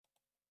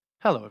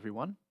Hello,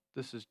 everyone.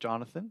 This is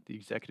Jonathan, the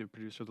executive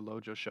producer of The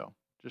Lojo Show.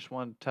 Just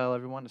wanted to tell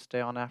everyone to stay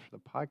on after the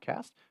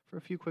podcast for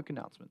a few quick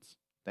announcements.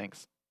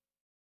 Thanks.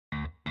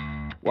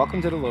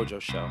 Welcome to The Lojo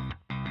Show.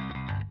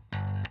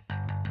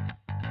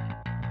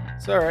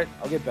 It's all right.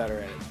 I'll get better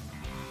at it.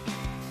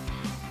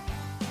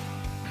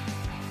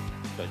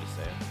 Should I just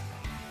say it?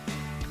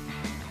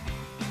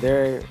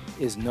 There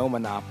is no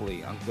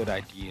monopoly on good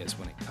ideas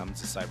when it comes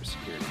to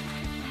cybersecurity.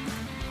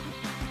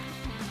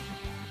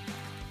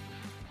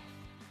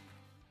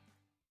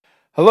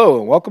 Hello,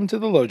 and welcome to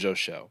The Lojo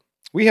Show.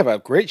 We have a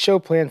great show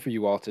planned for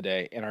you all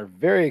today and are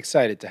very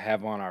excited to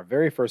have on our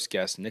very first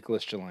guest,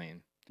 Nicolas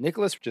Chaillan.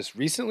 Nicolas just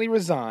recently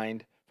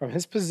resigned from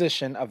his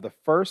position of the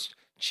first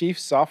Chief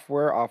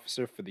Software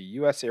Officer for the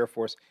U.S. Air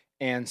Force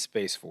and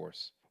Space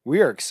Force.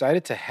 We are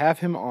excited to have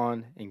him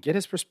on and get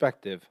his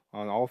perspective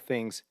on all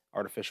things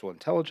artificial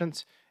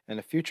intelligence and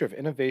the future of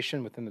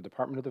innovation within the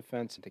Department of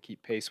Defense and to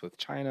keep pace with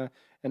China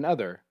and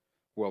other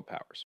world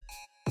powers.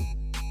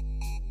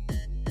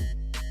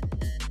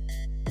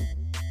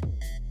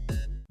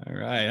 All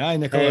right. Hi,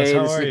 Nicolas. Hey,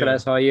 How this is are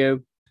Nicolas. you? How are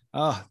you?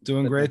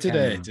 Doing With the great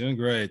today. camera. Doing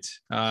great.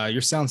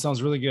 Your sound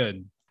sounds really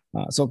good.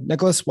 So,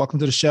 Nicolas, welcome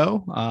to the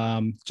show.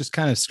 Just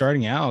kind of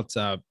starting out,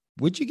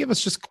 would you give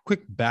us just a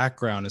quick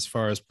background as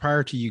far as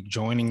prior to you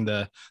joining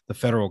the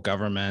federal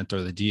government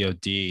or the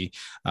DoD,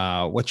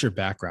 what your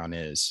background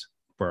is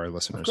for our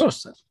listeners? Of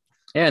course.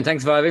 Yeah, and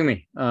thanks for having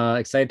me.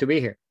 Excited to be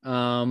here.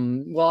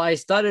 Well, I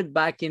started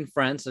back in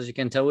France, as you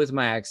can tell with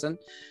my accent.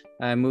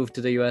 I moved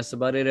to the US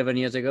about 11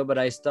 years ago, but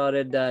I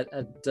started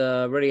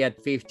really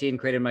at 15,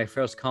 created my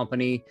first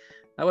company.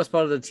 I was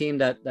part of the team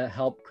that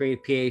helped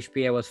create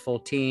PHP. I was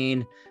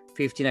 14.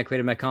 15, I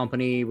created my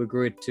company. We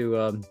grew it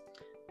to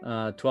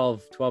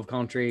 12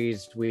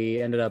 countries.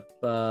 We ended up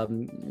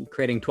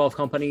creating 12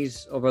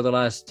 companies over the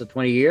last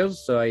 20 years.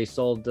 So I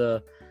sold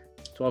 12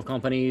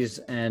 companies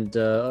and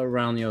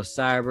around,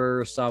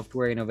 cyber,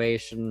 software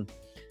innovation.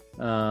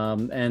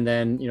 And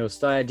then,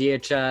 started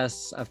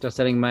DHS after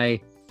selling my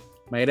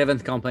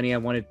 11th company. I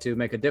wanted to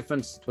make a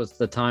difference. It was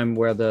the time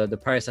where the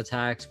Paris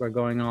attacks were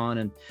going on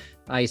and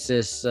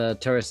ISIS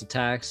terrorist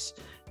attacks.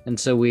 And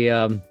so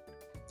I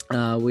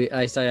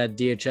started at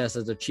DHS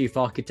as the chief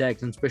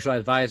architect and special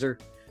advisor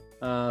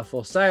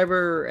for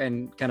cyber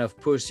and kind of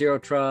push zero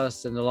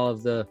trust and a lot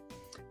of the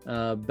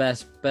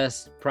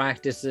best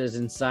practices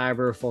in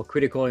cyber for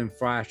critical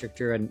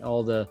infrastructure and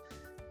all the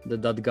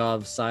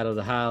 .gov side of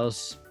the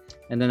house.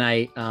 And then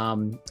I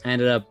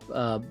ended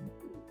up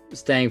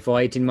staying for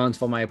 18 months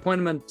for my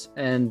appointment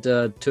and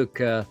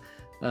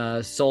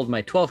sold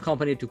my 12th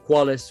company to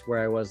Qualys, where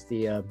I was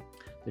the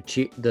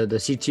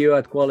CTO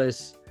at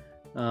Qualys,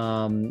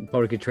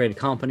 publicly traded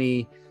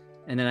company.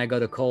 And then I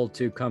got a call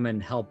to come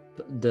and help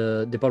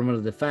the Department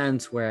of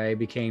Defense, where I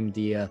became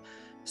the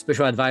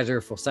special advisor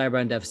for cyber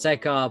and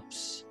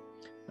DevSecOps.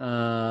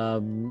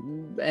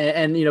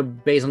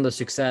 And based on the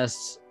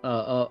success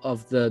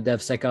of the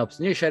DevSecOps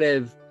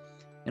initiative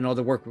and all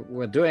the work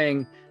we're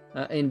doing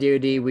in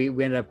DoD, we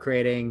ended up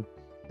creating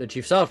the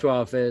Chief Software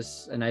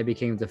Office, and I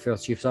became the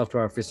first Chief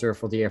Software Officer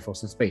for the Air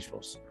Force and Space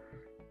Force.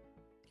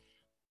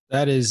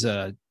 That is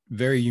a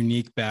very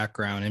unique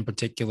background, in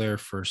particular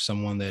for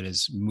someone that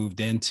has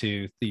moved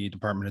into the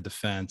Department of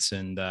Defense,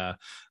 and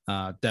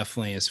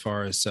definitely as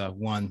far as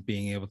one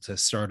being able to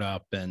start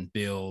up and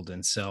build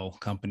and sell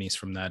companies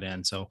from that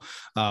end. So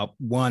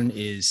one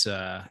is,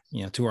 to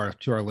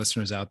our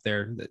listeners out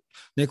there, that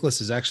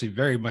Nicolas is actually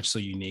very much so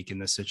unique in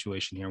this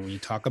situation here. When you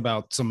talk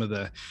about some of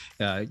the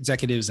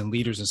executives and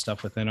leaders and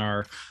stuff within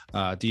our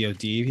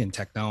DoD and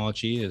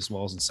technology, as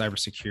well as in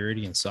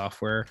cybersecurity and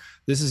software,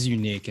 this is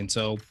unique. And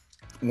so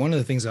one of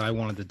the things that I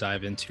wanted to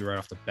dive into right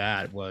off the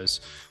bat was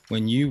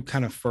when you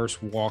kind of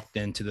first walked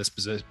into this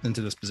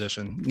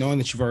position, knowing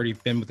that you've already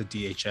been with the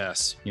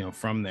DHS,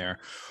 from there,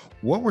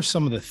 what were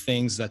some of the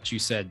things that you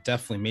said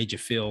definitely made you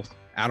feel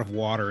out of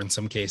water in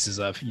some cases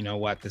of,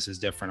 this is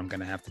different. I'm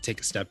going to have to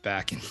take a step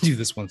back and do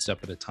this one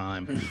step at a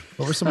time.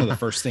 What were some of the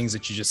first things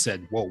that you just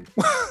said, whoa,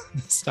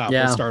 stop,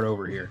 let's start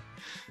over here?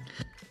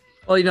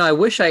 Well, I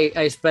wish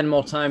I spent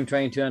more time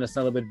trying to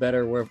understand a little bit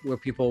better where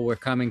people were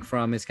coming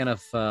from. It's kind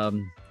of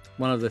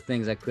one of the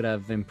things I could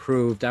have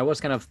improved. I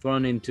was kind of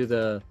thrown into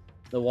the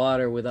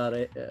water without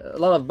a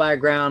lot of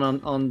background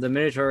on the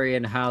military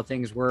and how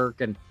things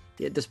work. And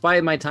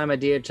despite my time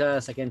at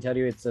DHS, I can tell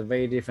you it's a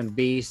very different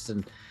beast.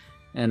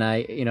 And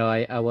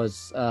I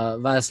was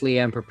vastly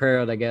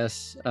unprepared, I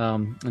guess,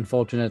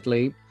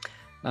 unfortunately.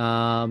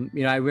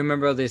 I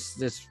remember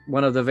this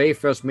one of the very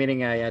first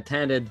meeting I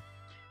attended,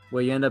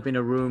 where you end up in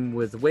a room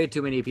with way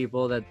too many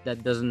people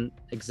that doesn't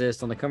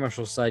exist on the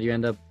commercial side. You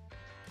end up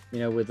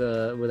with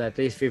at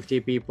least 50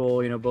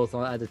 people, both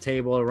at the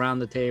table, around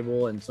the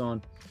table, and so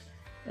on.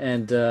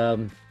 And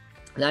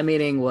that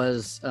meeting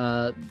was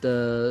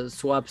the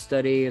SWAP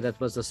study. That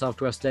was the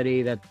software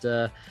study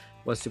that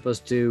was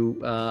supposed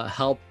to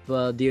help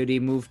DoD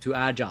move to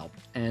Agile.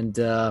 And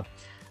I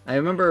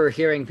remember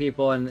hearing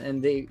people,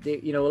 and they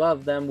a lot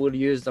of them would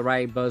use the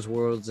right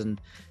buzzwords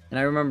and And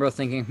I remember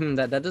thinking,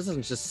 that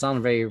doesn't just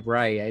sound very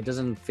right. It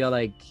doesn't feel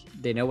like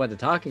they know what they're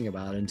talking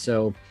about. And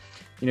so,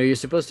 you're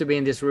supposed to be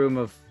in this room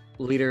of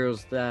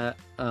leaders that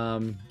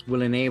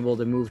will enable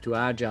the move to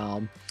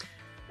agile.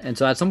 And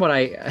so at some point,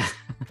 I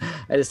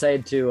I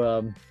decided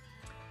to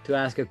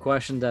ask a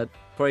question that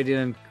probably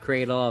didn't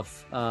create a lot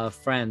of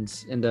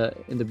friends in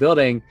the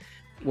building,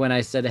 when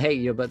I said,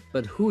 hey,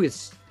 but who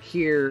is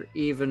here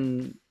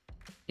even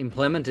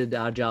implemented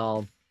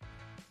agile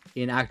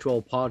in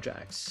actual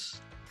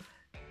projects?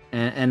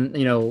 And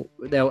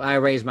I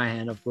raised my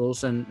hand, of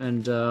course,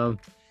 and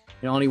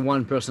only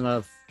one person out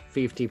of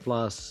 50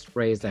 plus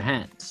raised their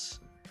hands.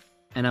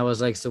 And I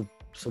was like, so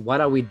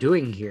what are we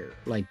doing here?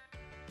 Like,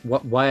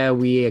 why are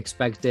we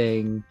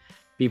expecting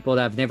people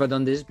that have never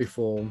done this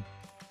before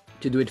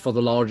to do it for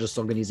the largest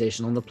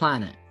organization on the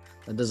planet?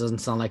 That doesn't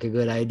sound like a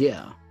good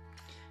idea.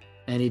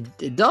 And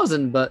it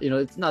doesn't, but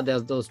it's not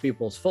those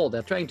people's fault.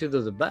 They're trying to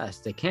do the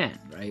best they can,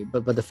 right?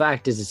 But the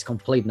fact is, it's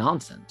complete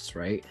nonsense,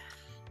 right?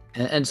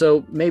 And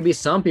so maybe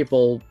some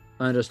people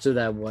understood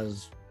that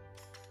was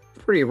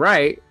pretty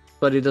right,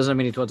 but it doesn't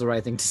mean it was the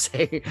right thing to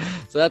say.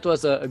 So that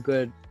was a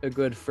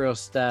good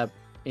first step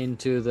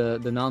into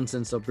the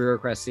nonsense of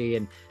bureaucracy.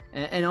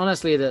 And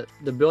honestly, the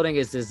building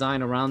is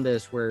designed around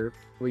this, where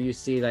you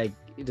see like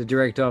the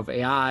director of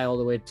AI all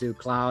the way to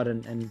cloud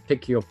and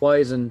pick your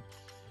poison,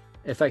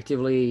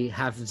 effectively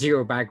have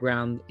zero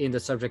background in the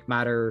subject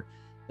matter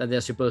that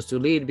they're supposed to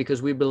lead,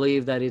 because we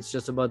believe that it's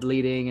just about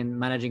leading and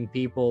managing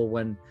people,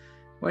 when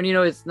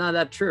it's not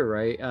that true,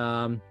 right?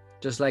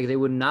 Just like they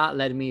would not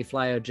let me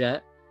fly a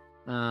jet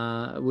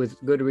with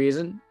good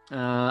reason.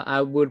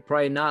 I would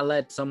probably not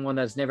let someone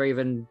that's never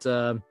even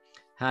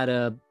had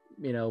a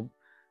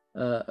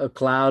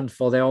cloud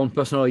for their own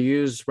personal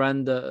use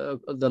run the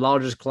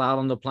largest cloud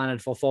on the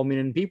planet for 4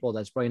 million people.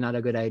 That's probably not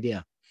a good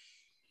idea.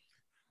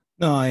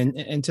 No,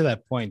 and to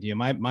that point,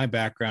 my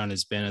background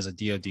has been as a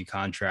DoD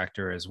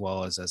contractor as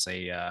well as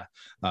a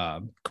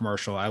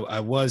commercial. I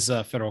was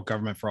federal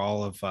government for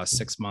all of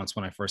 6 months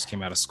when I first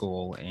came out of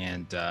school,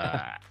 and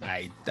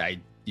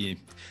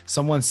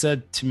someone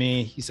said to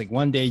me, he's like,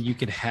 one day you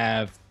could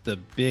have the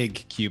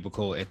big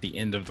cubicle at the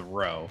end of the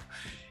row,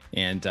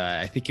 and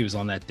I think it was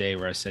on that day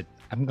where I said,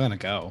 I'm gonna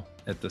go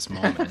at this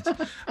moment.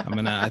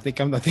 I think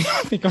I'm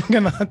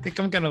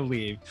gonna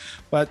leave.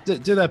 But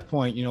to that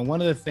point, one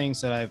of the things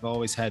that I've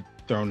always had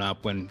thrown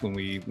up when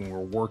we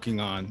were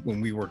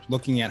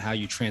looking at how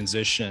you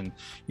transition,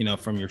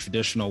 from your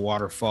traditional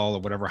waterfall or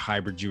whatever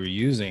hybrid you were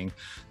using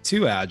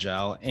to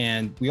agile,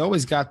 and we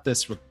always got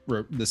this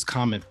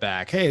comment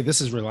back, hey, this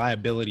is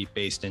reliability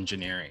based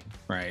engineering,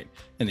 right?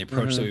 And the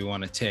approach that we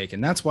want to take,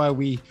 and that's why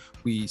we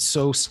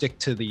so stick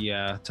to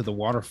the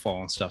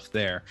waterfall and stuff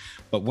there.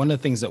 But one of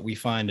the things that we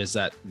find is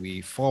that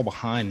we fall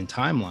behind in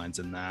timelines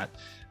in that,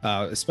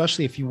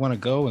 especially if you want to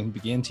go and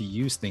begin to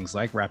use things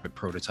like rapid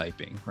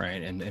prototyping,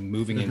 right? And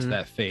moving into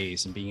that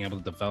phase and being able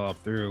to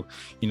develop through,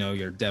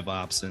 your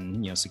DevOps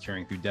and,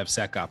 securing through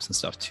DevSecOps and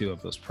stuff too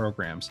of those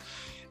programs.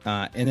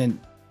 And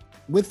then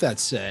with that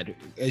said,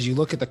 as you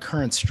look at the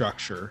current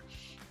structure,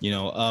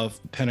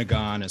 of the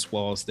Pentagon, as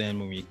well as then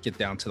when we get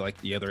down to like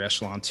the other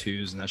echelon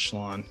 2s and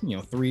echelon,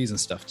 3s and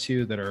stuff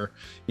too, that are,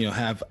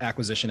 have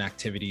acquisition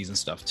activities and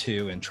stuff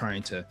too, and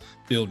trying to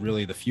build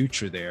really the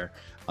future there.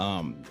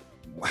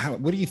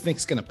 What do you think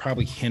is going to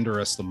probably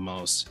hinder us the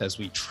most as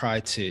we try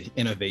to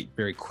innovate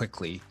very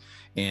quickly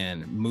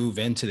and move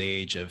into the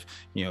age of,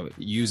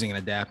 using and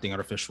adapting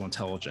artificial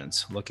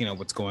intelligence, looking at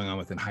what's going on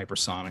within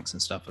hypersonics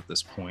and stuff at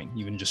this point,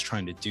 even just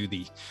trying to do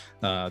the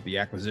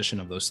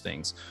acquisition of those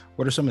things?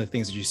 What are some of the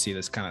things that you see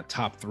that's kind of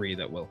top 3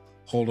 that will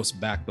hold us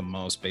back the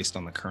most based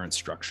on the current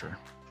structure?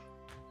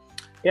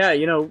 Yeah,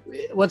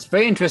 what's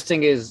very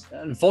interesting is,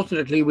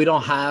 unfortunately, we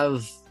don't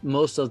have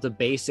most of the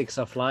basics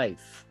of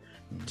life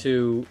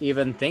to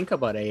even think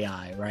about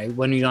AI, right?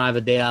 When you don't have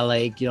a data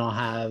lake, you don't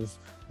have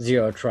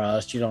zero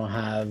trust, you don't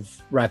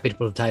have rapid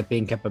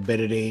prototyping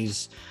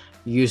capabilities,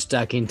 you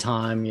stuck in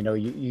time,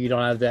 you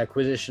don't have the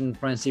acquisition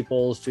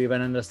principles to even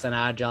understand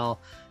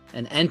agile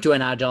and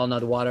end-to-end agile,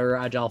 not water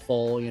agile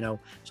full,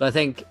 So I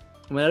think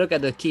when I look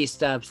at the key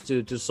steps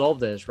to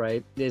solve this,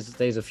 right,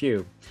 there's a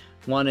few.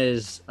 One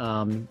is,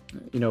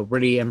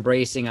 really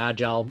embracing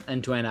agile,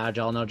 end-to-end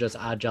agile, not just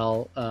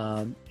agile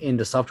in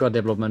the software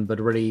development, but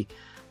really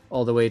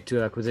all the way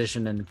to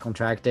acquisition and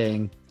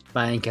contracting,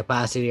 buying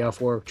capacity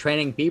of work,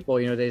 training people.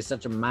 There's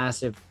such a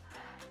massive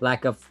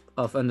lack of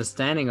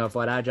understanding of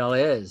what agile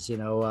is.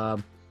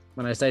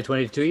 When I say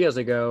 22 years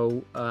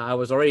ago, I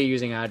was already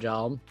using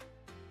agile,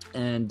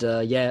 and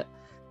yet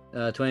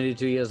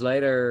 22 years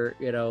later,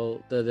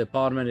 the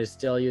department is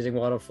still using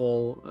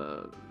waterfall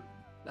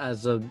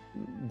as a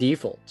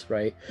default,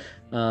 right?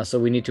 So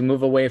we need to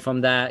move away from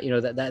that.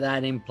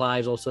 That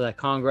implies also that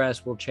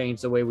Congress will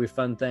change the way we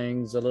fund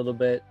things a little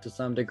bit to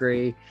some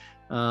degree.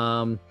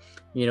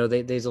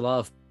 There's a lot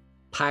of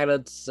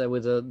pilots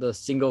with the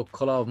single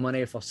color of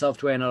money for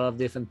software and a lot of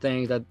different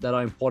things that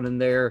are important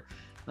there.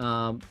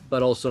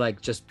 but also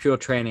like just pure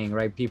training,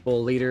 right?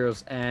 People,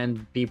 leaders,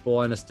 and people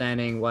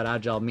understanding what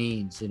agile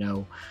means,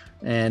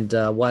 and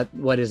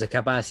what is the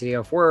capacity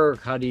of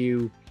work? How do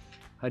you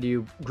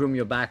groom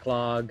your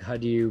backlog? How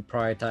do you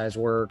prioritize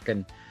work,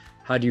 and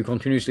how do you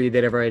continuously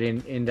deliver it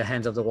in the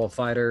hands of the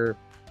warfighter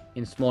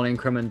in small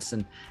increments?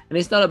 And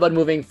it's not about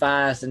moving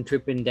fast and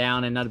tripping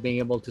down and not being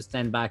able to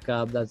stand back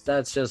up.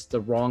 That's just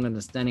the wrong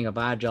understanding of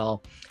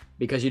agile.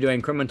 Because you do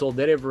incremental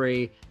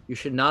delivery, you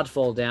should not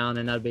fall down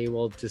and not be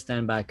able to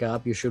stand back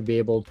up. You should be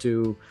able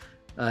to,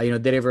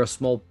 deliver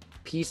small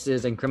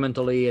pieces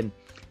incrementally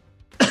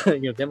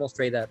and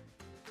demonstrate that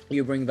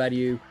you bring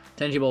value,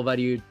 tangible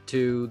value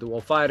to the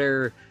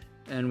warfighter,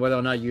 and whether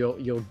or not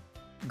you're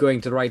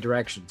going to the right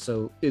direction.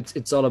 So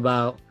it's all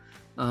about,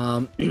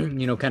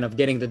 kind of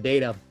getting the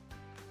data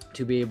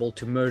to be able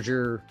to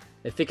measure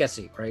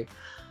efficacy, right?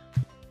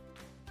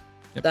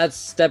 Yep. That's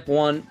step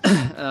one.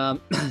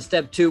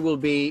 Step two will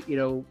be,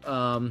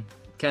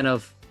 kind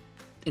of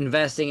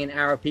investing in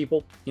our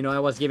people. I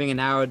was giving an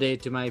hour a day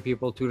to my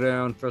people to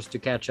learn, first to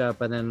catch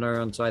up and then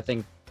learn. So I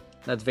think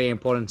that's very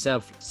important.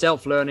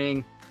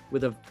 Self-learning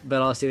with the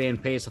velocity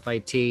and pace of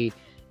IT. You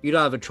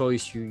don't have a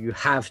choice. You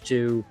have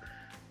to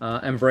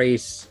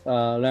embrace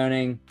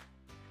learning.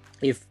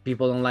 If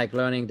people don't like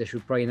learning, they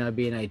should probably not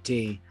be in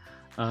IT.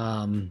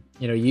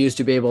 You used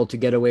to be able to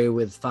get away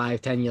with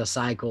 5-10 year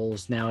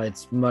cycles. Now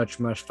it's much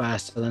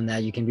faster than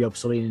that. You can be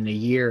obsolete in a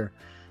year.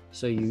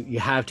 So you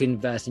have to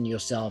invest in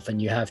yourself, and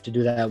you have to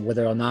do that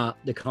whether or not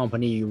the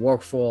company you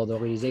work for, the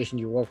organization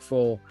you work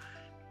for,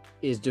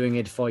 is doing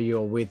it for you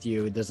or with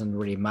you. It doesn't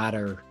really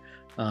matter.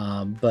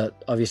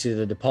 But obviously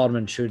the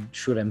department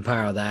should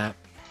empower that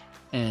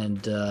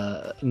and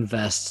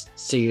invest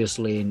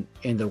seriously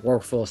in the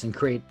workforce and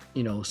create,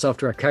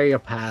 software career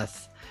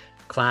path,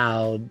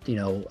 cloud,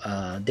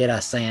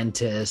 data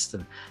scientist,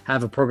 and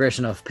have a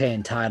progression of pay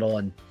and title,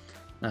 and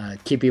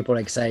keep people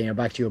excited.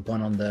 Back to your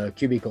point on the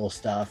cubicle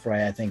stuff,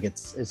 right? I think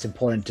it's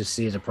important to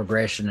see the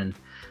progression and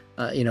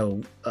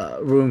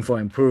room for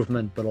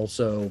improvement, but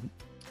also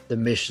the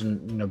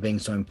mission, being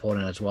so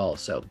important as well.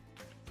 So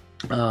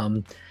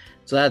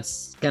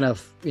that's kind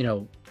of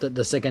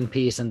the second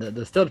piece, and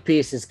the third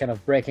piece is kind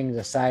of breaking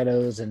the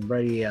silos and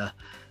really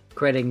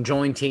creating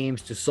joint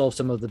teams to solve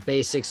some of the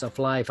basics of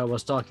life. I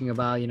was talking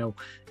about, you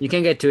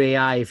can get to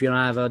AI if you don't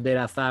have a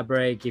data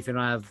fabric, if you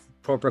don't have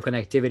proper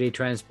connectivity,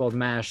 transport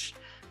mesh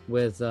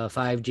with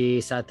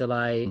 5G,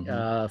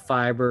 satellite,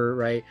 fiber,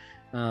 right?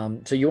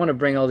 So you want to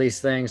bring all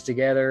these things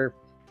together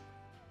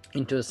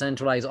into a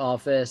centralized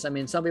office. I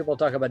mean, some people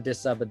talk about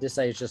DISA, but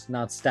DISA is just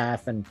not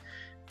staff and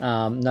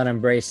not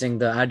embracing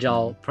the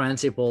agile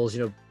principles,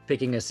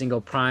 picking a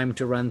single prime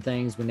to run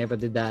things. We never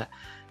did that.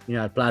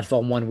 At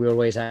Platform One, we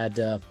always had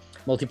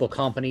multiple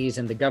companies,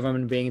 and the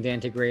government being the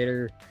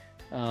integrator,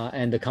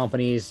 and the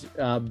companies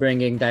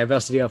bringing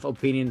diversity of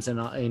opinions and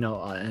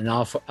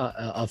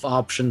of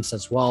options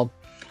as well.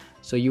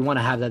 So you want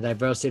to have that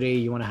diversity.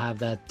 You want to have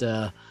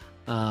that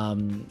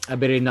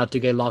ability not to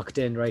get locked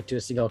in right to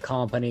a single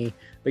company,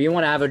 but you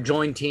want to have a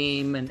joint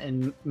team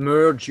and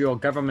merge your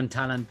government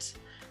talent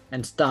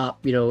and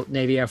stop,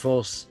 Navy, Air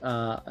Force,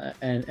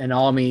 and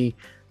Army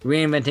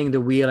reinventing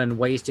the wheel and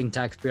wasting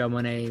taxpayer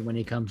money when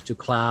it comes to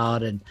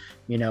cloud and,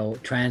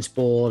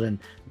 transport and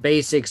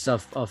basics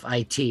of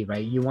IT,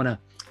 right? You want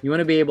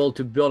to be able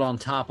to build on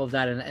top of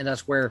that. And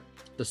that's where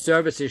the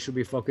services should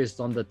be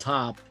focused on the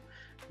top,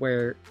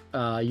 where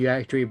you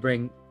actually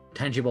bring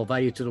tangible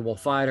value to the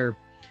warfighter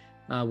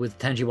with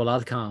tangible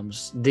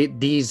outcomes.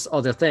 These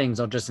other things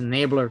are just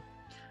enabler,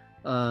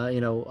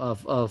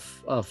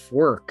 of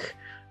work,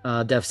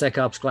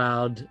 DevSecOps,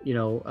 cloud,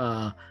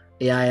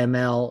 AI,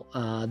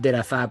 ML,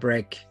 data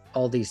fabric,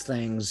 all these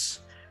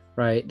things,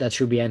 right? That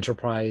should be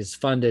enterprise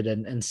funded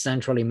and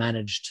centrally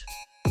managed.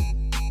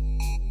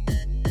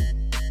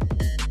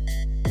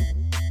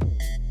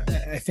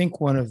 I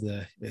think one of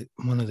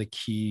the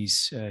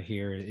keys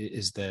here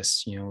is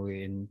this.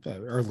 In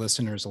our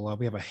listeners,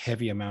 we have a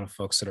heavy amount of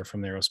folks that are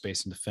from the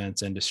aerospace and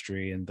defense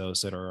industry, and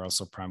those that are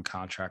also prime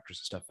contractors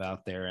and stuff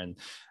out there. And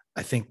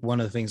I think one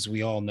of the things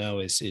we all know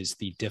is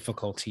the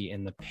difficulty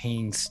and the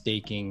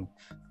painstaking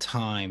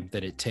time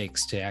that it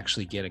takes to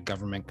actually get a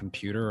government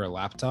computer or a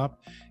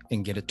laptop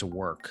and get it to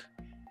work,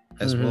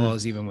 as well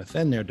as even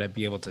within there to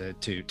be able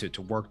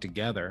to work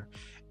together.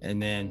 And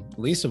then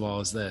least of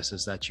all is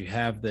that you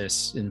have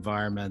this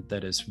environment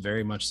that is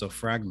very much so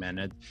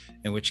fragmented,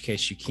 in which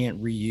case you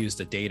can't reuse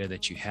the data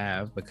that you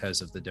have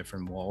because of the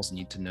different walls,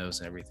 need to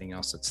knows, and everything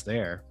else that's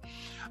there.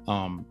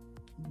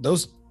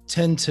 Those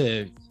tend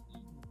to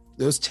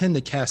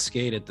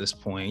cascade at this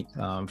point,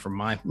 from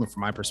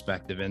my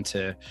perspective,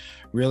 into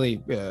really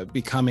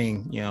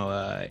becoming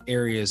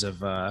areas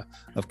of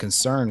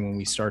concern when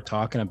we start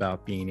talking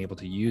about being able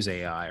to use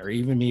AI, or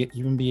even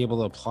be able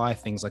to apply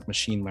things like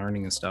machine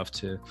learning and stuff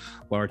to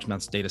large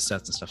amounts of data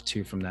sets and stuff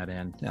too from that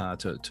end,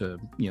 to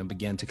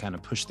begin to kind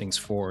of push things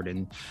forward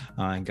in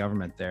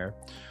government there.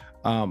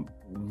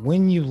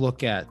 When you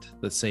look at,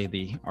 let's say,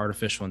 the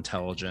artificial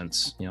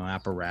intelligence,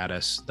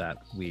 apparatus that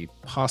we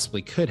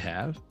possibly could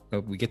have,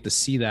 we get to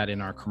see that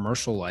in our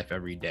commercial life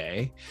every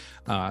day,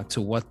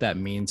 to what that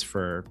means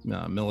for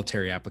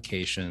military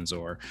applications,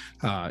 or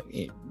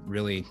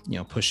really,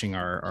 pushing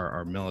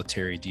our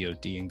military,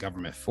 DoD, and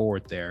government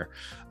forward there.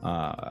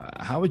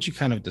 How would you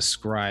kind of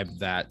describe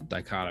that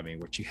dichotomy,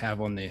 what you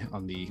have on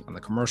the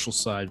commercial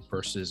side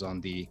versus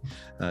on the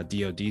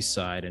DoD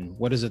side, and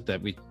what is it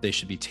that they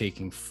should be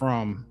taking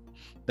from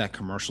that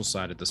commercial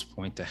side at this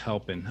point to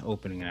help in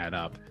opening that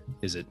up?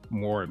 Is it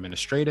more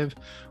administrative,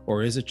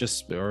 or is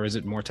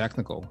it more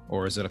technical,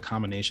 or is it a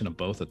combination of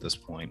both at this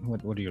point?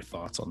 What are your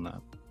thoughts on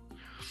that?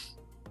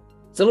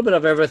 It's a little bit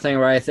of everything,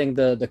 right? I think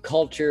the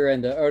culture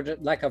and the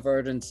lack of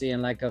urgency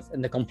and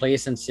the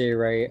complacency,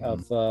 right,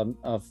 of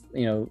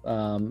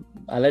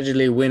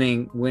allegedly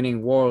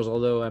winning wars.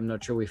 Although I'm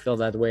not sure we feel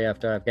that way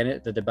after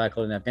the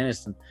debacle in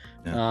Afghanistan.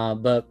 Yeah.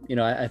 But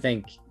I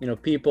think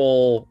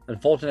people,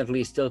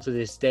 unfortunately, still to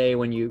this day,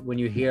 when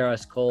you hear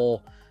us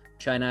call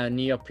China a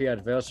near-peer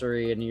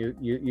adversary, and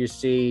you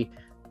see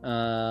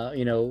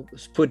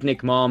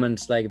Sputnik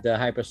moments like the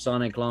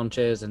hypersonic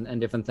launches and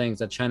different things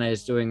that China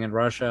is doing in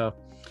Russia,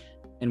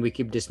 and we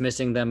keep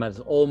dismissing them as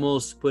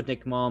almost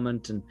Sputnik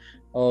moment, and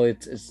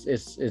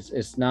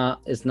it's not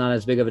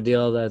as big of a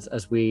deal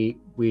as we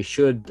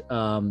should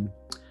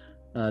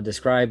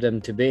describe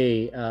them to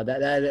be.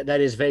 That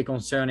is very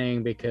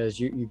concerning, because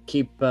you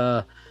keep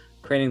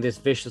creating this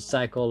vicious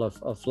cycle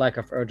of lack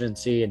of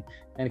urgency,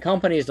 and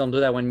companies don't do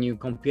that when you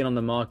compete on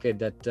the market.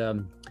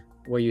 That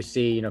where you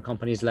see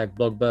companies like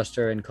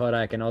Blockbuster and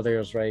Kodak and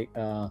others, right,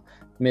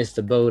 miss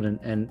the boat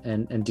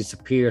and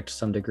disappear to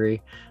some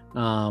degree,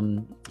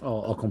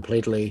 or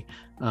completely,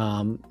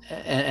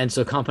 and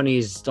so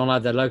companies don't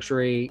have that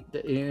luxury.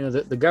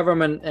 The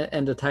government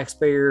and the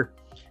taxpayer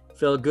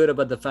feel good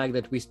about the fact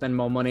that we spend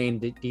more money in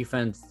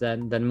defense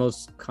than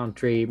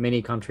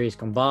many countries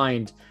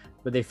combined,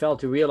 but they fail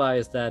to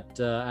realize that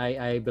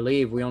I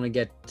believe we only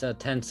get 10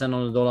 cents on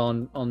the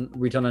dollar on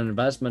return on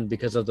investment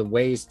because of the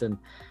waste and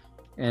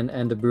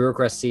the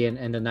bureaucracy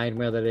and the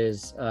nightmare that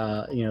is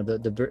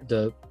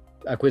the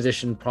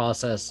acquisition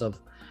process of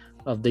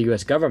the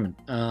U.S. government.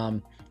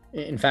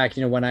 In fact,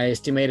 when I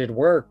estimated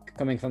work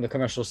coming from the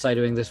commercial side,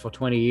 doing this for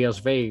 20 years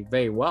very,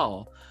 very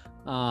well,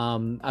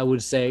 I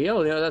would say,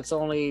 that's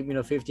only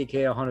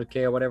 50K or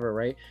 100K or whatever,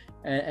 right?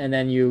 And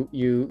then you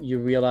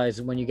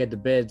realize when you get the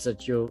bids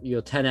that you're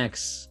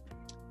 10x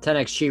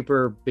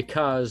cheaper,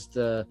 because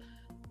the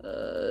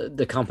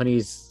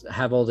companies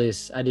have all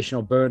this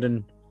additional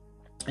burden,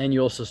 and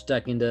you're also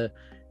stuck in the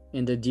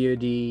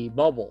DoD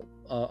bubble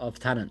of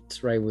talent,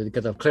 right,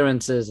 because of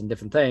clearances and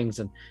different things,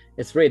 and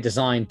it's really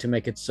designed to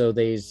make it so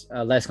there's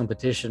less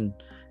competition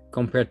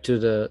compared to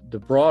the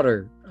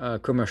broader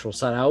commercial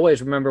side. I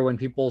always remember when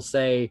people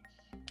say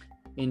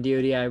in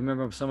DoD, I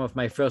remember some of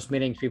my first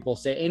meetings, people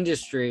say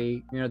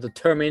industry, the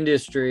term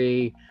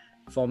industry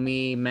for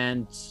me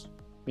meant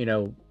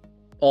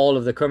all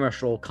of the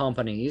commercial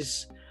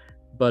companies,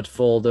 but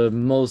for the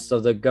most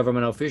of the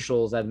government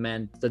officials, that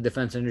meant the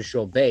defense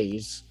industrial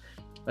base,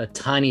 a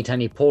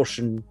tiny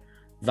portion,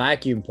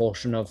 vacuum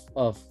portion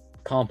of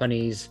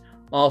companies,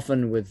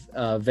 often with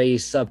very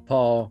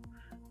subpar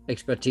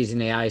expertise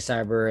in AI,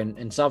 cyber,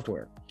 and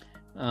software.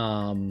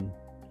 And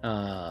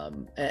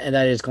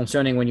that is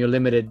concerning when you're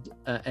limited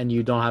and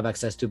you don't have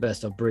access to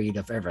best of breed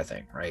of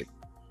everything, right?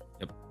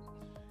 Yep,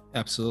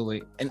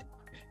 absolutely.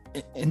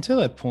 And to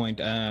that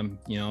point, and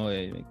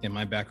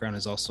my background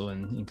is also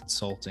in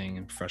consulting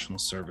and professional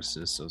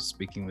services. So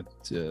speaking with,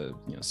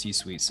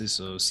 C-suite,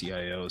 CISOs,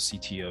 CIOs,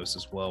 CTOs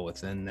as well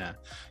within,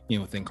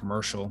 within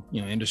commercial,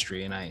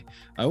 industry. And I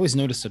always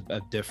noticed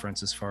a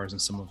difference as far as in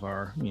some of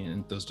our,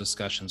 in those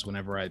discussions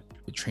whenever I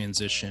would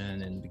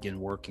transition and begin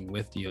working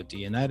with DoD.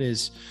 And that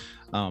is,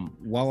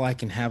 while I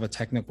can have a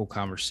technical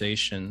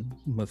conversation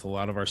with a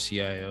lot of our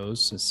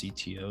CIOs and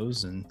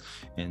CTOs and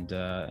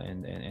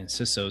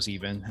CISOs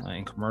even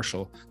in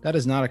commercial, that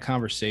is not a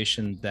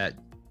conversation that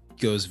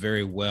goes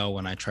very well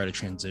when I try to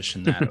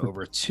transition that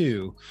over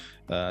to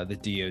the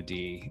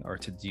DoD or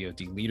to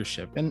DoD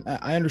leadership. And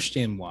I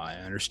understand why.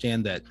 I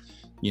understand that,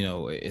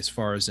 as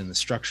far as in the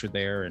structure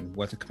there and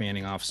what the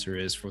commanding officer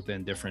is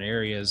within different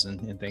areas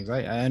and things,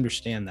 I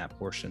understand that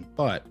portion,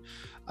 but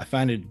I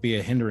find it to be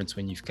a hindrance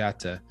when you've got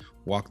to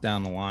walk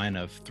down the line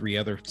of 3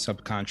 other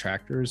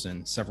subcontractors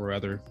and several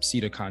other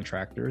CETA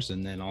contractors,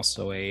 and then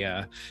also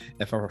a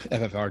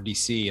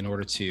FFRDC in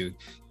order to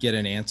get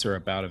an answer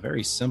about a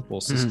very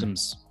simple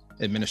systems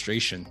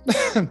administration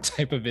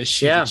type of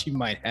issue that you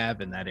might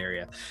have in that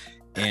area.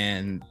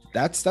 And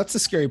that's the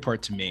scary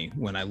part to me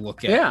when I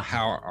look at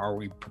how are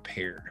we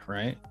prepared,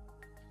 right?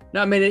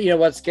 No, I mean,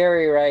 what's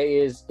scary, right,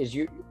 is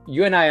you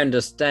and I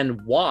understand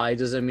why.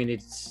 Doesn't mean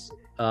it's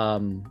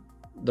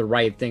the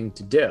right thing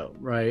to do,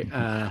 right?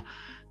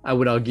 I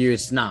would argue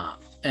it's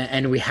not,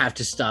 and we have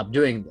to stop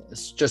doing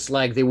this. Just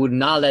like they would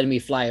not let me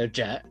fly a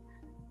jet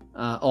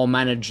or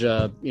manage,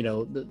 a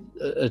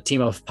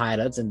team of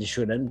pilots, and they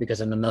shouldn't,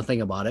 because I know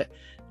nothing about it.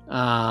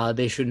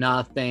 They should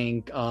not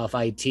think of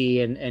IT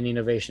and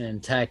innovation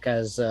and tech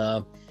as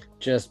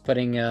just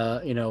putting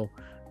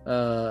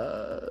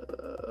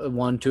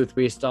one, two,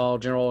 three-star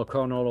general or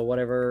colonel or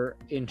whatever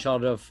in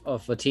charge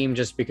of a team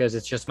just because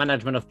it's just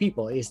management of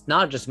people. It's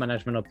not just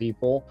management of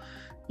people.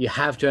 You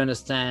have to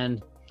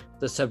understand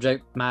the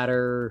subject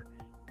matter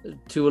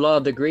to a lot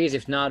of degrees,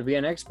 if not be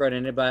an expert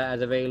in it, but at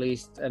the very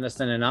least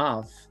understand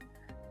enough.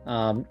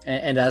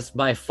 And that's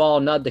by far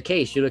not the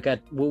case. You look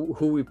at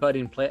who we put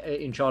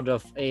in charge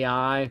of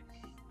AI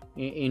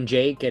in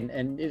Jake,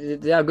 and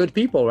they are good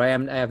people,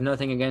 right? I have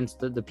nothing against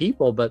the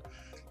people, but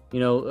a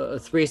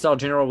 3-star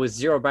general with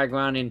zero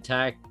background in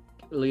tech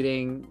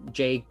leading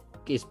Jake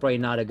is probably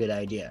not a good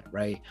idea,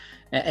 right?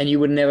 And you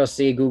would never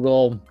see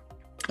Google,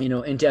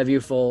 interview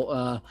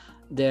for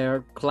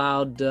their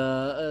cloud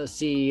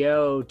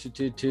CEO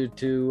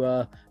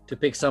to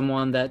pick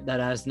someone that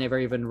has never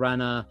even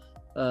run a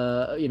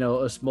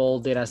small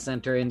data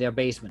center in their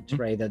basement,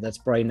 right? That's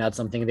probably not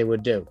something they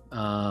would do.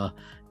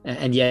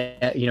 And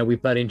yet, we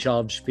put in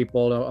charge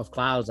people of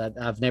clouds that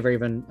have never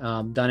even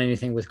done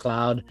anything with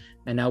cloud,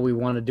 and now we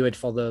want to do it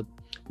for the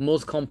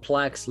most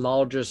complex,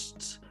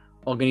 largest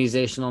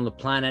organization on the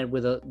planet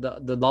with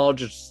the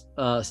largest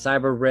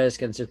cyber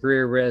risk and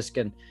security risk,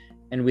 and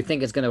we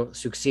think it's going to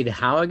succeed.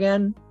 How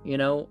again?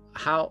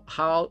 How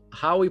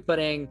are we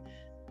putting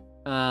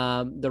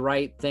the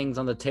right things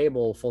on the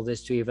table for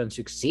this to even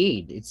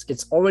succeed?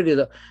 It's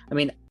already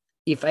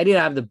if I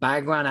didn't have the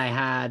background I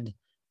had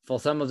for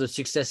some of the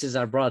successes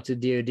I brought to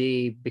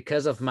DoD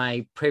because of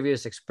my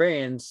previous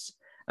experience,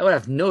 I would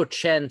have no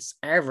chance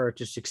ever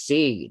to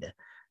succeed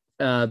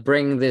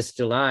bringing this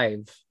to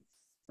life,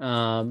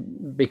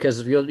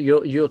 because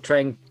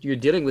you're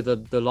dealing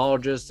with the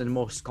largest and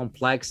most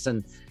complex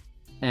and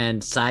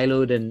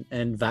siloed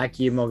and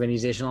vacuum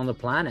organization on the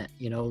planet.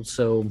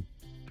 So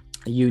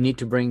you need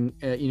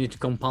to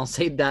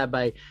compensate that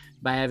by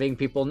having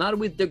people not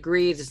with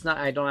degrees. It's not,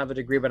 I don't have a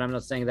degree, but I'm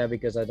not saying that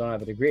because I don't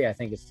have a degree. I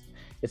think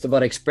it's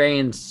about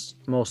experience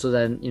more so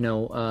than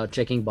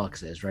checking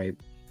boxes, right?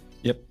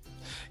 Yep.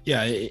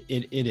 Yeah,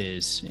 it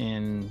is.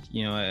 And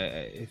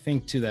I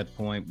think to that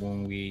point,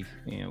 when we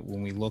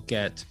look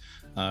at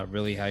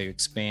really how you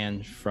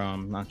expand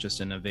from not just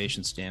an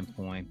innovation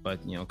standpoint, but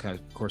kind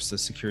of course the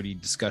security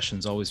discussion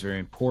is always very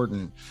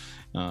important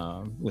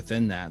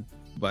within that.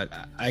 But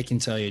I can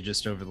tell you,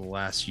 just over the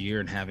last year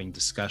and having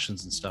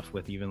discussions and stuff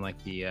with even like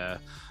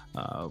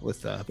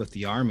with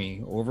the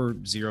Army over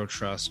zero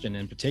trust, and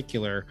in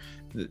particular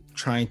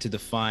trying to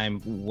define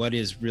what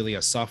is really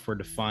a software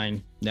defined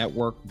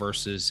network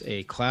versus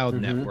a cloud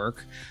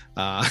network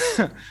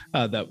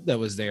that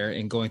was there,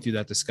 and going through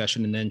that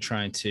discussion, and then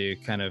trying to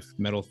kind of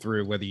meddle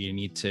through whether you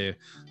need to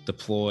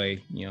deploy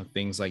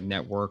things like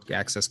network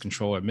access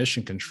control or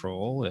mission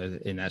control,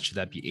 and should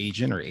that be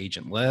agent or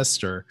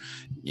agentless, or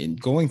in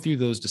going through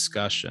those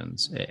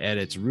discussions at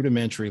its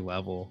rudimentary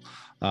level.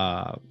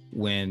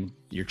 When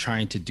you're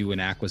trying to do an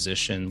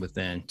acquisition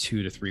within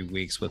 2 to 3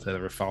 weeks with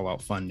whatever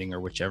fallout funding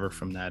or whichever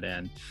from that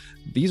end,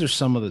 these are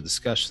some of the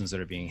discussions that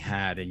are being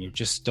had, and you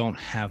just don't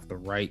have the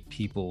right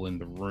people in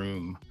the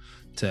room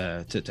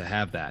to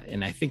have that.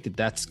 And I think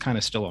that's kind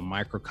of still a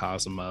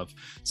microcosm of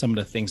some of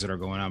the things that are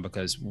going on,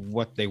 because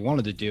what they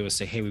wanted to do is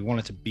say, hey, we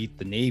wanted to beat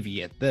the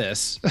Navy at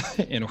this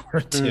in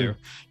order to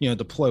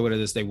deploy what it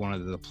is they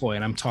wanted to deploy.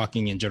 And I'm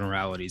talking in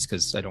generalities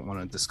because I don't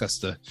want to discuss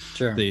the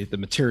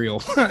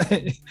material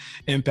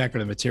impact or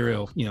the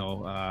material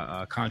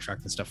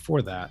contract and stuff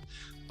for that.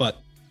 But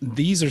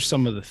these are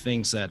some of the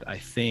things that I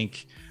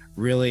think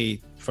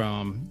really,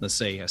 from, let's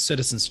say, a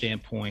citizen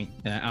standpoint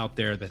out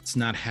there that's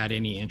not had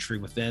any entry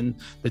within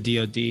the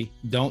DoD,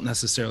 don't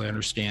necessarily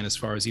understand, as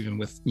far as even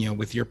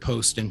with your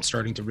post and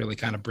starting to really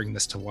kind of bring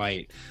this to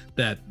light,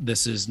 that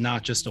this is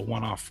not just a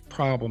one-off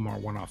problem or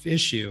one-off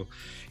issue.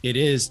 It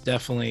is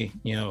definitely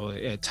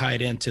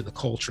tied into the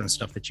culture and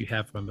stuff that you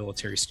have from a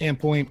military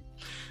standpoint,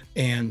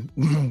 and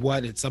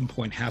what at some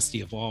point has to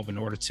evolve in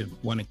order to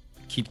want to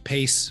keep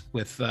pace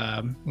with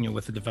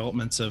with the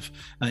developments of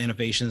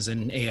innovations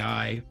in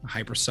AI,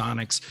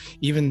 hypersonics,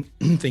 even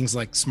things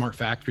like smart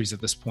factories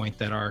at this point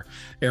that our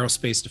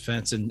aerospace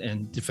defense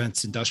and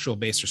defense industrial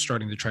base are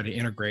starting to try to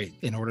integrate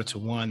in order to,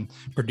 one,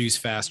 produce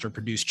faster,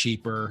 produce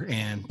cheaper,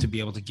 and to be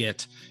able to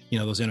get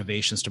those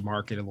innovations to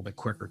market a little bit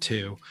quicker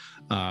too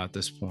at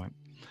this point.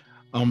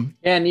 And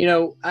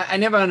I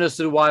never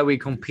understood why we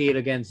compete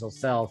against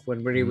ourselves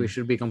when really we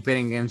should be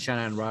competing against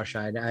China and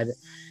Russia.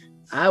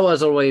 I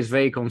was always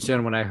very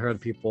concerned when I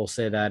heard people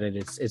say that, and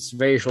it's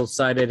very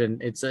short-sighted,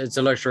 and it's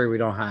a luxury we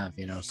don't have,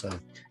 so,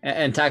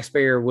 and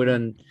taxpayer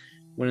wouldn't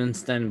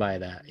stand by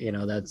that.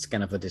 That's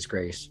kind of a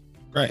disgrace.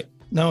 Right.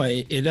 No,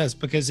 it does,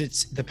 because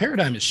the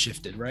paradigm has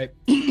shifted, right?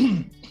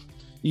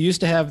 You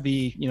used to have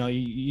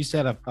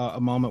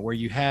a moment where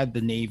you had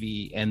the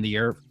Navy and the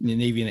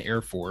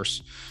Air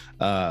Force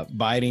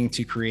vying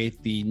to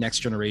create the next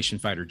generation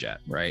fighter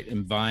jet, right?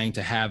 And vying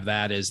to have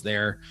that as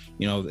their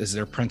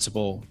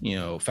principal,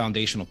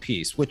 foundational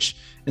piece, which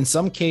in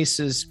some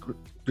cases,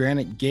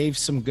 granted, gave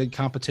some good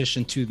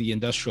competition to the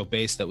industrial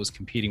base that was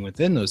competing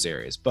within those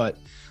areas. But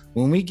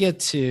when we get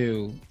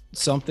to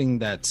something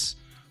that's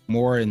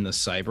more in the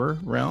cyber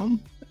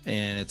realm,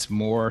 and it's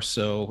more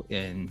so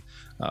in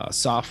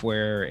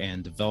software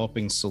and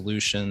developing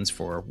solutions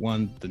for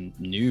the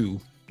new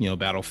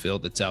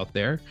battlefield that's out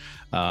there.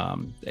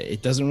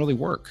 It doesn't really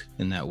work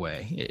in that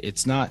way.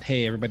 It's not,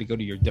 hey, everybody go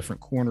to your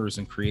different corners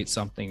and create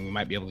something, we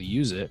might be able to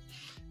use it.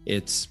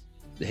 It's,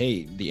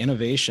 hey, the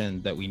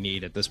innovation that we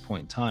need at this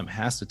point in time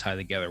has to tie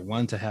together.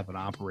 One, to have an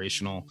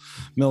operational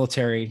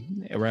military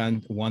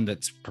around, one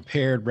that's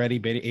prepared,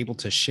 ready, able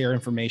to share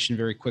information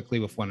very quickly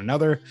with one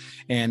another,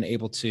 and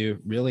able to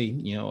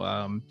really,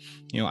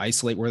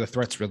 isolate where the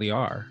threats really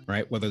are,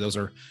 right? Whether those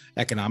are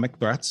economic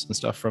threats and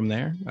stuff from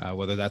there,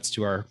 whether that's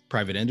to our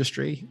private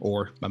industry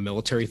or a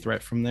military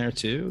threat from there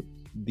too.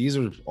 These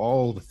are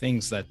all the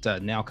things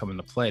that now come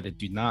into play that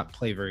do not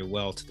play very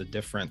well to the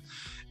different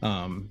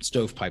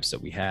stovepipes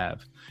that we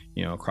have,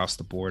 across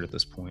the board at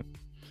this point.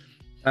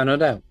 No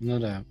doubt.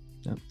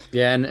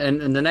 Yeah,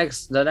 and the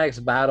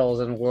next battles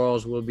and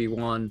wars will be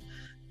won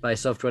by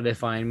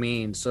software-defined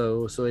means.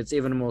 So it's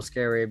even more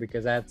scary,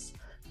 because that's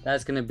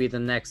going to be the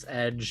next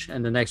edge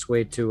and the next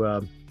way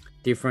to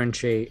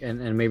differentiate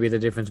and maybe the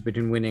difference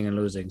between winning and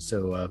losing.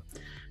 So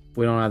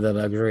we don't have the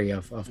luxury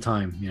of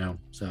time,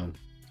 so.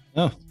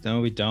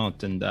 No, we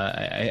don't. And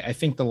I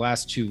think the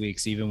last 2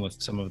 weeks, even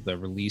with some of the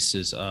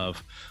releases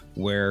of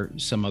where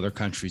some other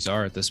countries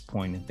are at this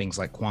point and things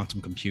like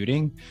quantum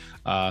computing,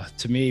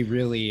 to me,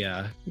 really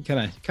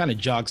kind of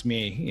jogs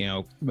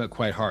me,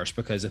 quite harsh,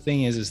 because the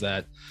thing is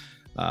that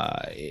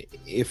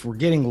if we're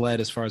getting led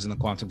as far as in the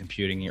quantum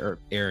computing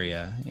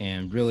area,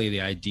 and really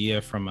the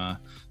idea from a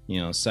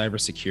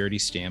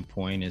cybersecurity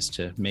standpoint is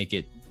to make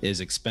it as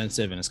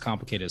expensive and as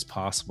complicated as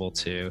possible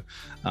to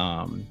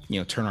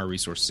turn our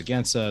resources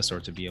against us, or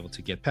to be able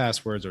to get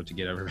passwords, or to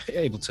get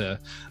able to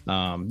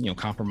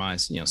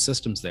compromise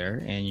systems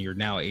there, and you're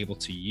now able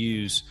to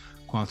use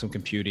quantum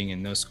computing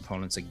and those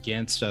components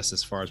against us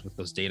as far as with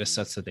those data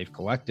sets that they've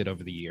collected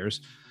over the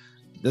years.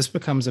 This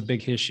becomes a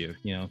big issue,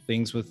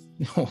 things with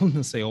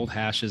old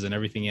hashes and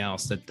everything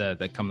else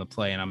that come to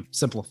play. And I'm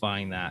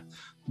simplifying that,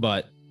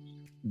 but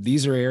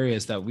these are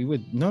areas that we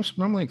would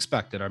normally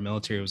expect that our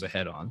military was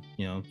ahead on,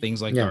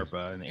 things like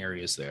DARPA and the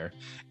areas there.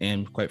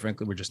 And quite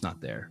frankly, we're just not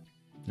there.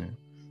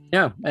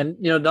 Yeah. And,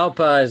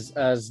 DARPA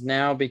has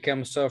now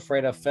become so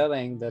afraid of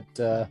failing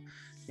that,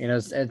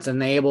 it's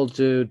unable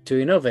to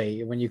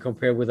innovate. When you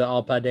compare with the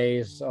ALPA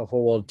days of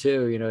World War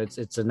II,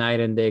 it's a night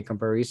and day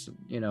comparison,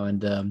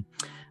 and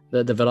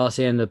the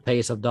velocity and the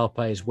pace of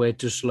DARPA is way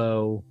too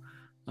slow.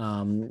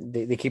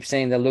 They keep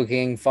saying they're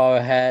looking far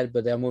ahead,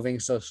 but they're moving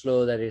so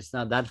slow that it's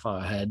not that far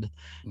ahead.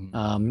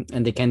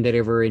 And they can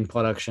deliver in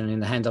production in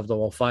the hands of the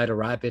warfighter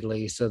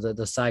rapidly, so that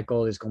the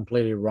cycle is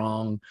completely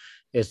wrong.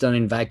 It's done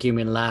in vacuum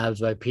in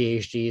labs by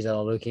PhDs that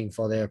are looking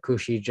for their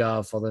cushy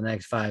job for the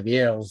next 5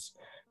 years.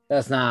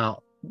 That's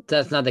not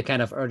the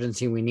kind of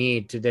urgency we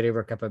need to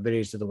deliver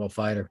capabilities to the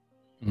warfighter.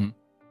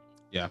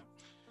 Yeah.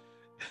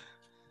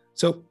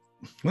 So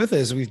with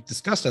this, we've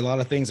discussed a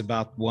lot of things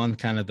about one,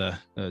 kind of the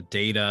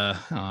data.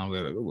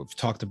 We've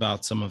talked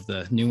about some of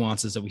the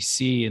nuances that we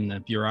see in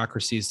the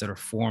bureaucracies that are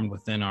formed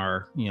within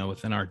our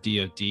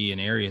DoD and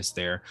areas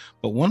there.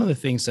 But one of the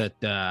things that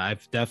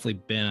I've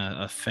definitely been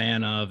a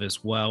fan of,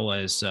 as well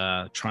as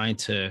trying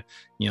to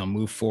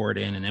move forward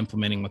in and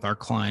implementing with our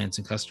clients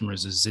and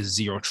customers, is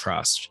zero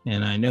trust.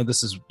 And I know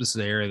this is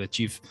an area that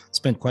you've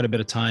spent quite a bit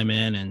of time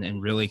in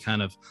and really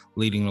kind of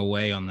leading the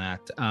way on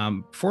that.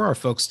 For our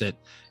folks that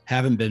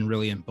haven't been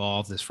really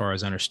involved as far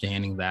as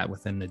understanding that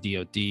within the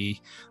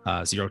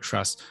DoD, zero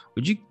trust,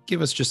 would you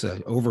give us just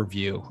an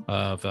overview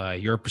of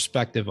your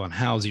perspective on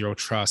how what zero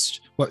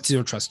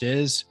trust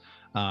is,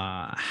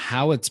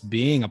 how it's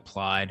being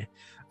applied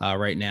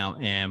right now,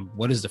 and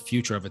what is the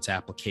future of its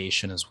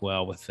application as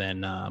well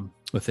within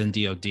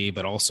DoD,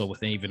 but also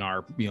within even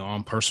our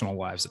own personal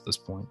lives at this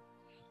point?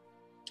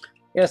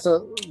 Yeah,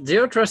 so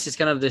zero trust is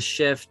kind of the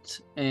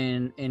shift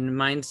in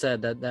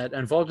mindset that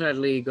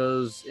unfortunately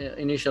goes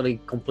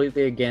initially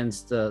completely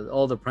against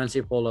all the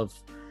principle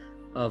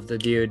of the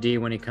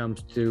DoD when it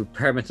comes to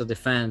perimeter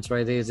defense,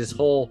 right? There's this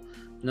whole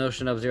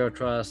notion of zero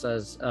trust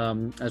as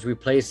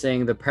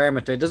replacing the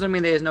perimeter. It doesn't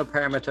mean there is no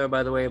perimeter,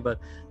 by the way, but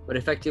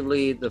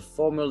effectively the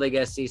former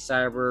legacy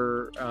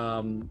cyber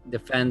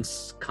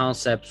defense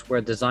concepts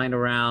were designed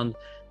around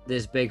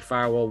this big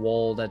firewall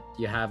wall that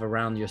you have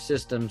around your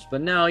systems.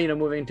 But now,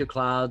 moving to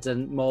clouds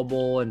and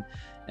mobile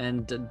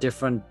and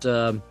different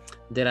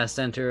data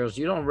centers,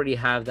 you don't really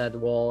have that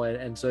wall.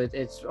 And so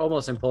it's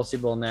almost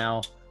impossible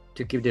now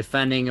to keep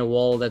defending a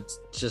wall that's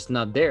just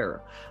not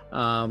there.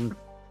 And,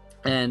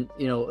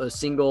 a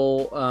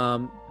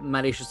single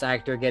malicious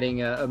actor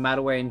getting a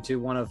malware into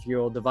one of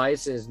your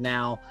devices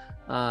now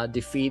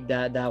defeat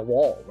that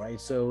wall, right?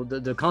 So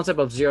the concept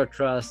of zero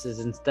trust is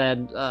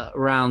instead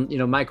around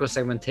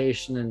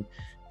microsegmentation and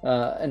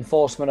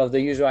enforcement of the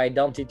user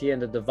identity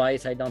and the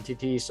device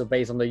identity. So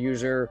based on the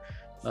user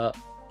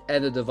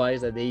and the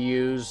device that they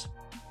use,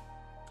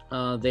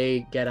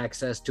 they get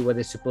access to what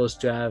they're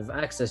supposed to have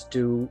access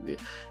to,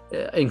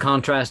 in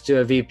contrast to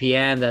a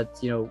VPN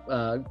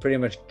that pretty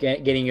much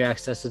getting you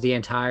access to the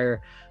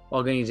entire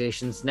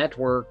organization's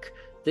network.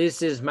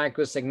 This is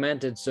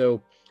microsegmented,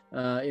 so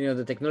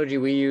The technology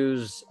we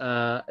use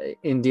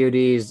in DoD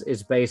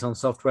is based on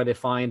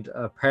software-defined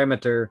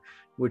parameter,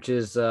 which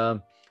is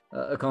a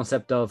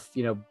concept of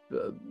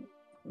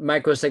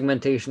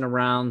micro-segmentation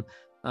around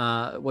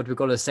what we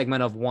call a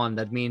segment of one.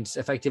 That means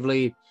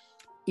effectively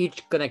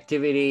each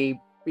connectivity,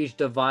 each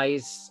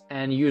device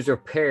and user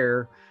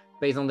pair,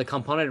 based on the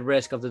component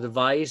risk of the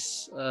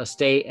device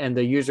state and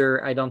the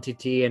user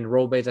identity and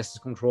role-based access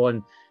control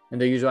and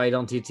the user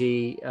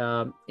identity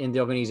in the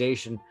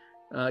organization,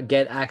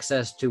 get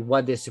access to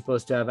what they're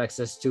supposed to have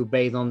access to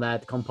based on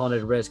that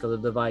component risk of the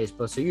device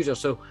plus the user.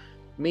 So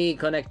me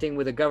connecting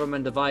with a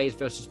government device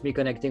versus me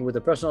connecting with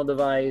a personal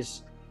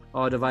device,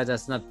 or a device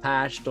that's not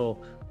patched, or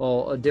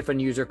a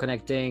different user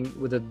connecting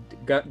with a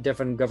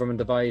different government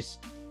device,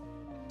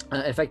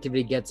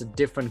 effectively gets a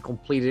different,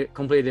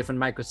 completely different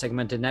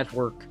micro-segmented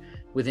network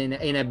with an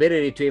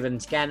inability to even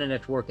scan a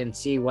network and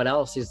see what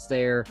else is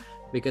there,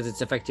 because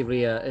it's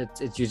effectively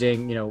it's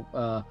using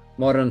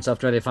modern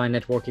software-defined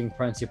networking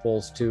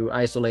principles to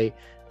isolate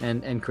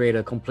and create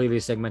a completely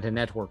segmented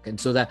network. And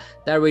so that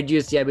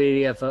reduces the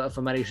ability of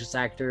a malicious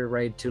actor,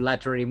 right, to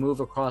laterally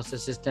move across the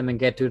system and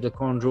get to the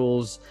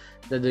controls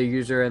that the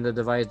user and the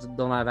device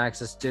don't have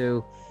access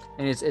to.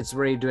 And it's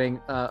really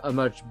doing a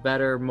much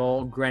better,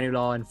 more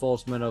granular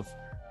enforcement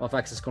of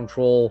access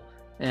control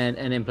and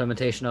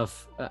implementation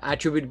of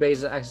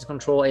attribute-based access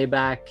control,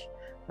 ABAC,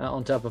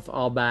 on top of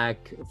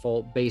RBAC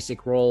for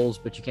basic roles.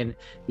 But you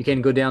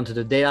can go down to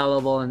the data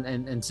level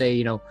and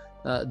say,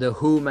 the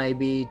who may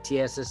be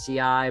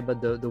TSSCI, but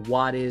the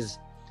what is,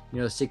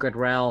 secret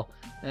rel,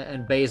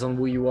 and based on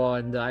who you are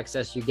and the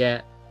access you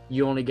get,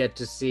 you only get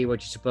to see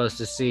what you're supposed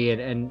to see,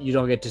 and you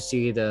don't get to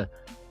see that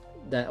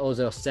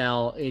other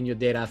cell in your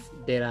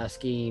data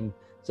scheme.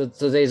 So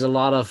there's a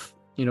lot of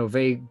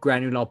very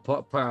granular,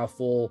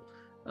 powerful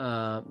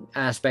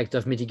aspect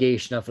of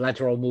mitigation of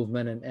lateral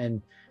movement,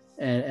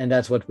 and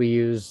that's what we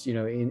use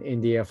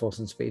in the Air Force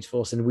and Space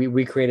Force. And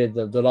we created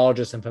the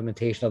largest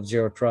implementation of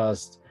zero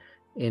trust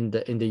in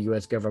the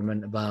US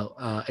government about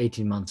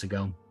 18 months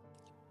ago.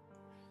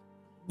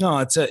 No,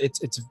 it's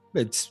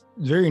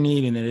very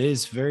neat, and it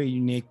is very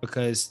unique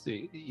because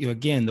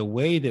again, the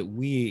way that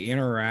we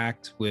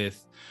interact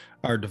with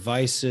our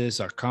devices,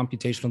 our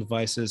computational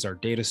devices, our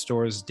data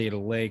stores, data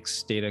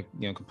lakes, data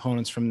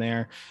components from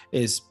there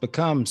is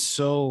become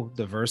so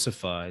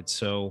diversified.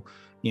 So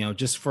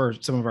just for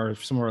some of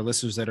our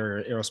listeners that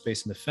are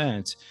aerospace and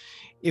defense,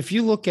 if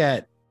you look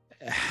at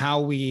how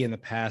we in the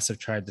past have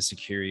tried to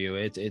secure you,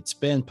 it's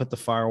been put the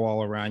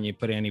firewall around you,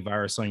 put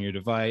antivirus on your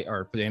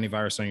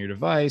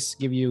device,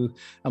 give you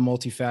a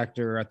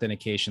multi-factor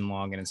authentication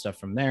login and stuff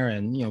from there,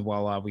 and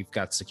voila, we've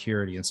got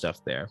security and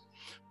stuff there.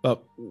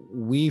 But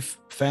we've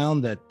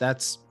found that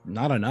that's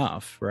not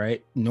enough,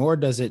 right? Nor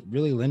does it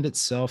really lend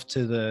itself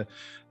to the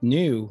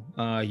new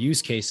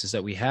use cases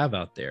that we have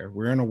out there.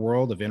 We're in a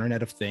world of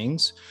Internet of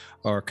Things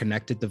or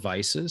connected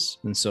devices.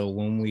 And so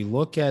when we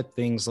look at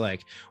things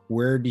like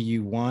where do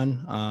you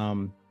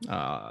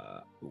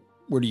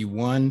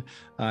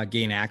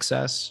gain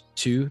access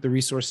to the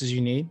resources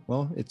you need?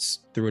 Well, it's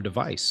through a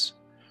device,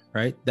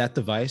 right? That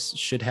device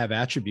should have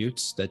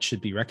attributes that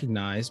should be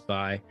recognized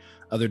by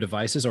other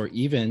devices or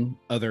even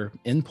other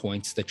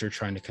endpoints that you're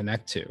trying to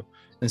connect to.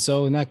 And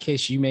so in that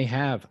case, you may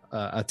have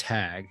a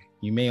tag.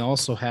 You may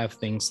also have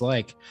things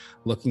like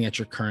looking at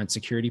your current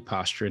security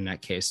posture in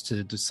that case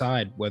to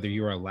decide whether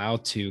you're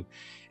allowed to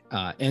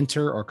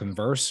enter or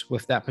converse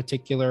with that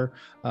particular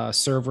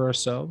server or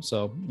so.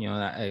 So,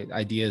 the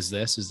idea is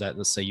that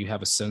let's say you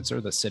have a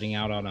sensor that's sitting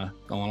out on a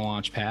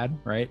launch pad,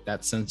 right?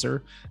 That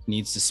sensor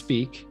needs to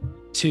speak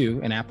to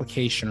an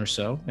application or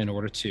so in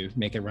order to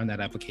make it run. That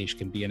application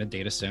can be in a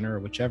data center or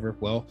whichever.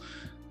 Well,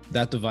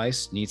 that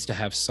device needs to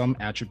have some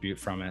attribute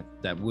from it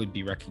that would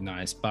be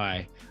recognized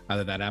by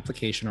either that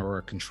application or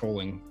a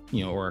controlling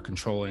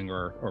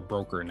or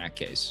broker in that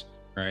case,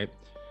 right?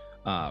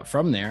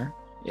 From there,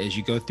 as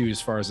you go through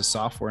as far as the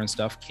software and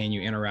stuff, can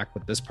you interact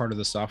with this part of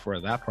the software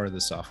or that part of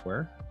the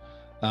software?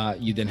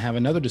 You then have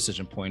another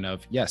decision point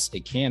of, yes,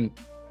 it can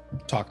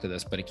talk to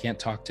this, but it can't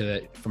talk to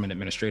it from an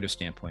administrative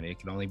standpoint. It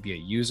can only be a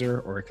user,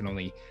 or it can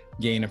only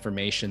gain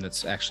information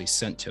that's actually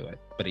sent to it,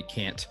 but it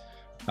can't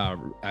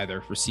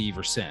either receive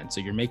or send. So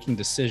you're making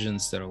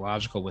decisions that are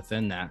logical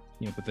within that,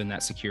 within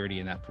that security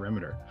and that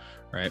perimeter,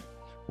 right?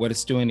 What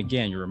it's doing,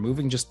 again, you're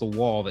removing just the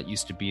wall that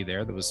used to be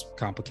there that was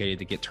complicated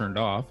to get turned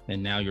off.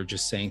 And now you're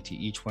just saying to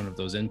each one of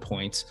those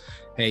endpoints,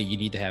 hey, you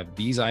need to have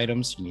these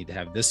items, you need to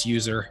have this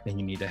user, and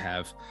you need to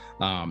have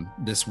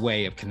this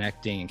way of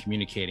connecting and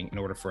communicating in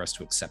order for us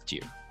to accept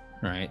you,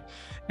 right?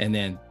 And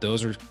then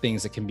those are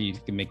things that can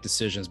make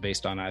decisions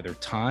based on either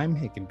time,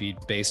 it can be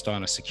based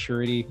on a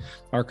security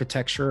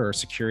architecture or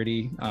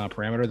security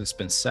parameter that's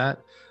been set.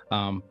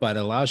 But it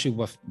allows you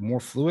with more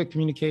fluid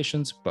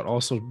communications, but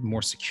also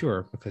more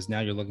secure, because now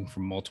you're looking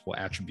for multiple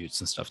attributes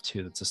and stuff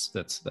too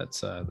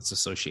that's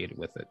associated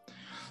with it.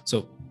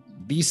 So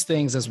these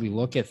things, as we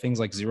look at things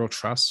like zero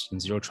trust and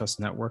zero trust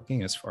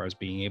networking, as far as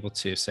being able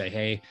to say,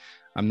 hey,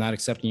 I'm not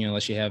accepting you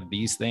unless you have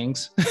these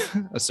things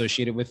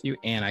associated with you,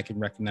 and I can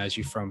recognize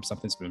you from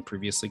something that's been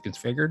previously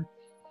configured.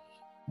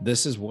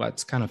 This is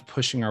what's kind of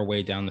pushing our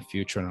way down the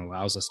future and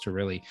allows us to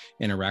really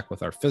interact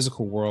with our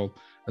physical world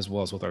as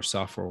well as with our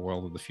software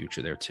world of the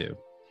future there too.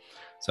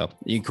 So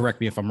you can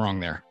correct me if I'm wrong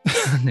there,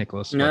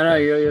 Nicholas. No,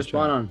 you're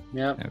spot on.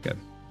 Yeah. Okay.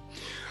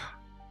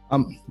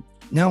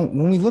 Now,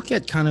 when we look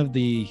at kind of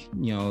the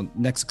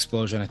next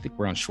explosion, I think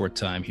we're on short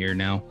time here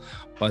now,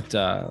 but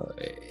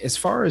as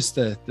far as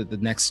the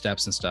next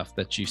steps and stuff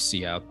that you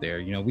see out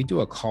there, we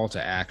do a call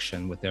to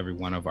action with every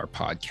one of our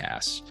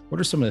podcasts. What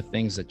are some of the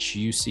things that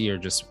you see are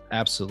just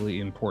absolutely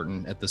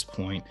important at this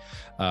point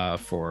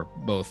for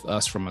both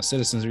us from a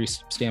citizenry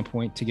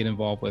standpoint to get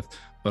involved with,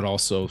 but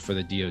also for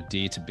the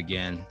DoD to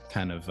begin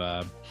kind of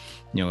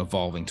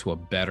evolving to a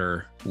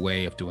better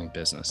way of doing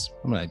business?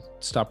 I'm going to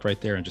stop right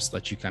there and just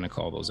let you kind of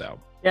call those out.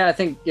 Yeah, I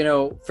think,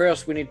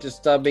 first we need to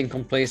stop being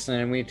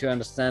complacent, and we need to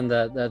understand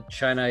that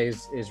China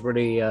is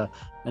really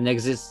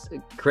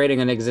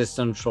creating an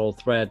existential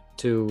threat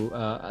to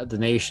the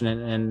nation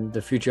and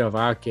the future of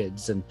our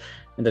kids, and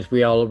that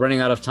we are running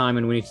out of time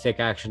and we need to take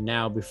action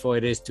now before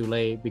it is too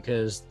late,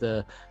 because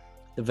the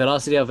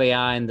velocity of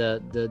AI and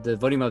the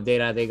volume of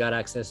data they got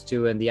access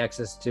to, and the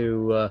access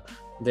to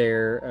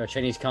their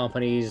Chinese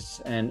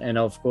companies and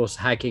of course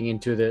hacking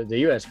into the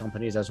US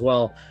companies as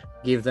well,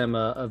 give them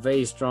a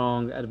very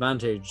strong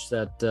advantage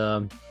that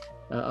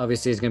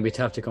obviously is going to be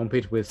tough to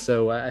compete with.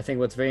 So I think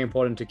what's very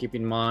important to keep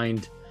in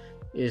mind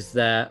is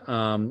that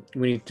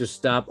we need to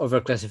stop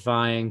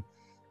overclassifying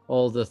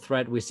all the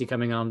threat we see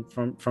coming on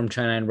from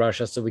China and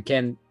Russia, so we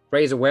can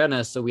raise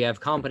awareness, so we have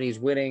companies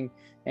willing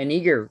and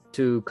eager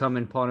to come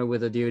and partner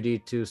with the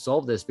DoD to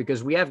solve this,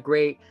 because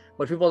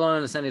what people don't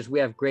understand is we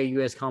have great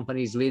US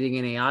companies leading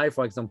in AI,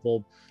 for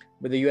example,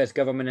 but the US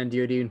government and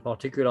DoD in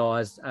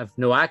particular have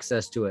no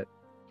access to it.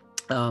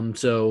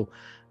 So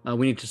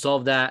we need to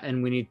solve that,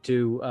 and we need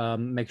to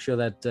make sure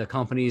that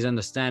companies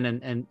understand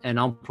and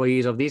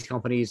employees of these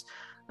companies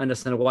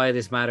understand why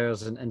this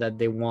matters, and that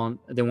they want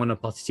to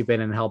participate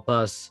and help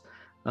us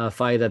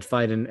fight that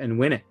fight and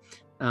win it.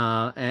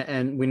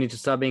 And we need to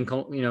stop being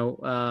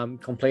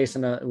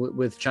complacent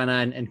with China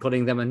and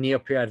calling them a near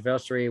peer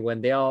adversary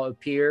when they are a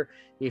peer,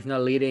 if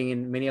not leading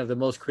in many of the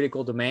most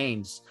critical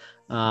domains.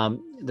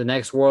 The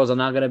next wars are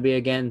not going to be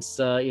against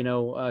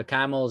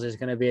camels. It's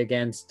going to be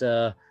against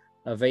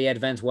very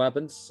advanced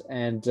weapons,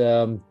 and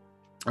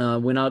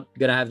we're not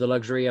going to have the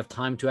luxury of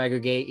time to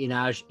aggregate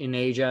in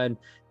Asia and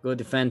go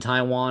defend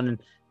Taiwan.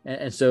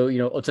 And so,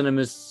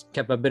 autonomous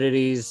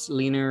capabilities,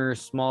 leaner,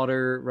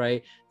 smarter,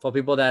 right? For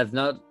people that have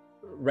not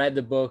read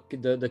the book,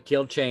 the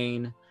Kill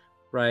Chain,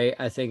 right?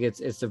 I think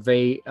it's a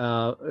very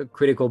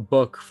critical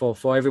book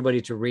for everybody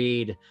to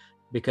read,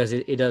 because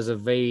it does a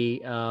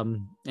very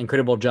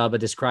incredible job at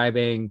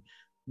describing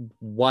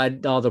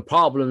what are the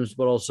problems,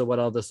 but also what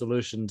are the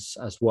solutions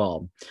as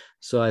well.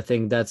 So I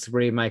think that's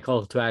really my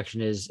call to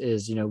action is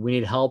we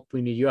need help.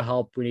 We need your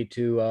help. We need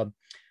to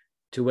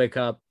wake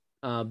up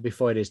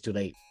before it is too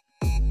late.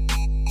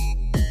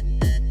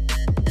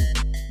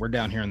 We're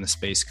down here on the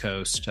Space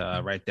Coast,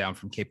 right down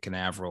from Cape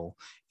Canaveral,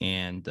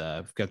 and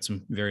we've got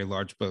some very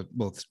large,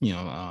 both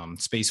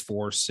Space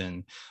Force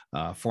and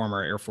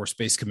former Air Force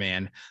Space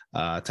Command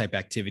type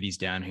activities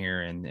down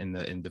here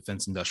in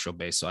Defense Industrial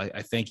Base. So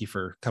I thank you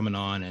for coming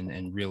on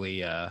and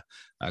really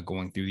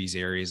going through these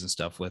areas and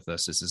stuff with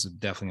us. This is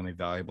definitely going to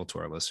be valuable to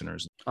our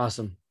listeners.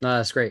 Awesome. No,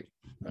 that's great.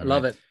 I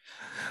love it.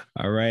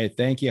 All right.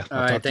 Thank you.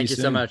 All right. Thank you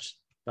so much.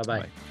 Bye-bye.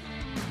 Bye.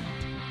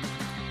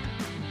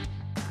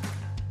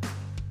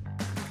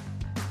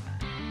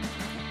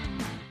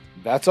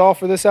 That's all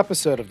for this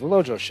episode of The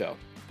Lojo Show.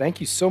 Thank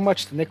you so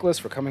much to Nicholas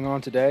for coming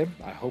on today.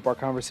 I hope our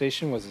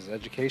conversation was as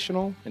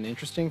educational and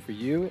interesting for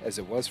you as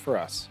it was for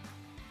us.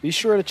 Be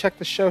sure to check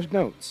the show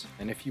notes,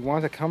 and if you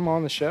want to come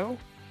on the show,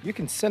 you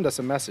can send us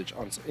a message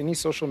on any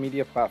social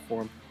media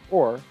platform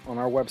or on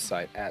our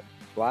website at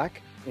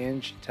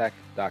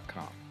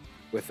blackingetech.com.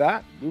 With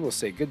that, we will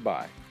say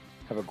goodbye.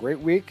 Have a great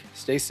week,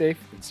 stay safe,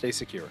 and stay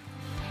secure.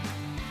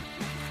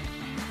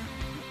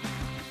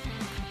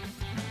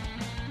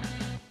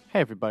 Hey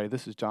everybody,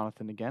 this is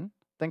Jonathan again.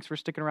 Thanks for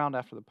sticking around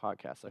after the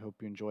podcast. I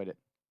hope you enjoyed it.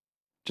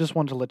 Just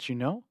wanted to let you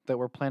know that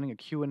we're planning a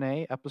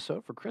Q&A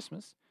episode for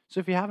Christmas. So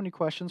if you have any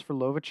questions for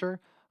Lovature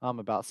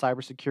about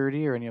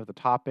cybersecurity or any of the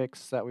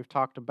topics that we've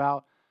talked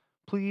about,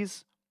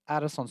 please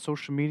add us on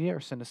social media or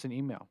send us an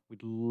email.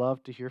 We'd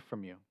love to hear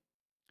from you.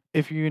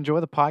 If you enjoy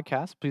the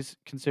podcast, please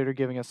consider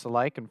giving us a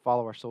like and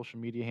follow our social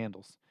media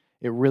handles.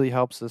 It really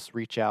helps us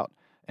reach out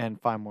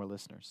and find more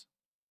listeners.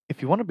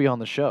 If you want to be on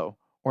the show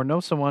or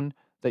know someone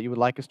that you would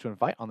like us to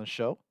invite on the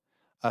show,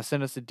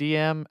 send us a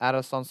DM, add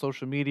us on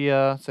social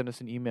media, send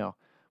us an email.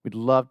 We'd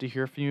love to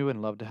hear from you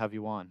and love to have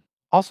you on.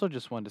 Also,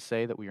 just wanted to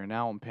say that we are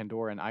now on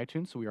Pandora and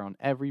iTunes, so we are on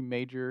every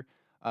major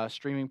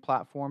streaming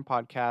platform,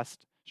 podcast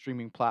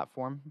streaming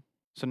platform.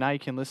 So now you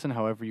can listen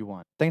however you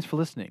want. Thanks for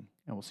listening,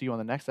 and we'll see you on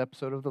the next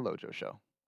episode of The Lojo Show.